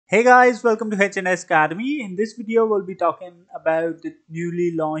Hey guys, welcome to HNS Academy. In this video, we'll be talking about the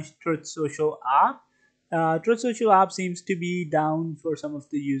newly launched Truth Social app. Truth Social app seems to be down for some of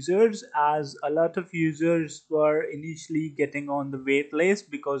the users, as a lot of users were initially getting on the wait list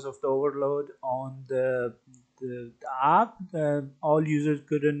because of the overload on the app. All users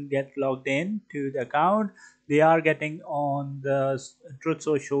couldn't get logged in to the account. They are getting on the Truth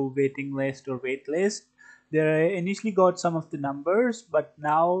Social waiting list or wait list. They initially got some of the numbers, but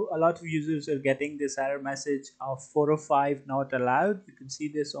now a lot of users are getting this error message of 405 not allowed. You can see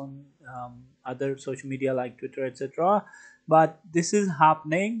this on other social media like Twitter, etc. But this is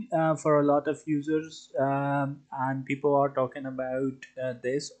happening for a lot of users, and people are talking about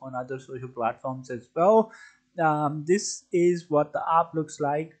this on other social platforms as well. This is what the app looks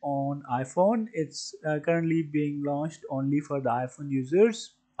like on iPhone. It's currently being launched only for the iPhone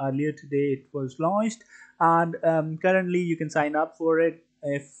users. Earlier today it was launched, and currently you can sign up for it.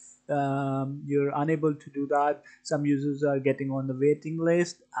 If you're unable to do that, some users are getting on the waiting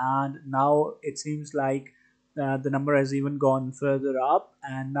list, and now it seems like the number has even gone further up,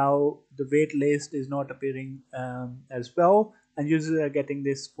 and now the wait list is not appearing as well, and users are getting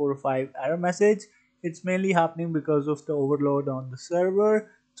this 405 error message. It's mainly happening because of the overload on the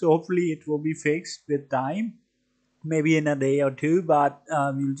server, so hopefully it will be fixed with time, maybe in a day or two, but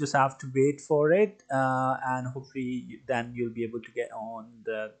you'll just have to wait for it, and hopefully then you'll be able to get on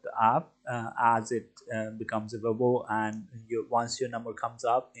the app as it becomes available, and once your number comes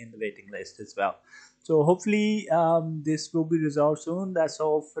up in the waiting list as well. So hopefully this will be resolved soon. That's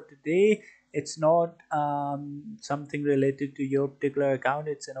all for today. It's not something related to your particular account,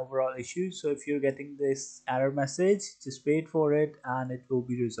 it's an overall issue. So if you're getting this error message, just wait for it and it will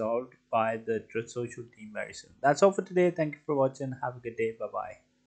be resolved by the Truth Social team very soon. That's all for today. Thank you for watching. Have a good day. Bye bye.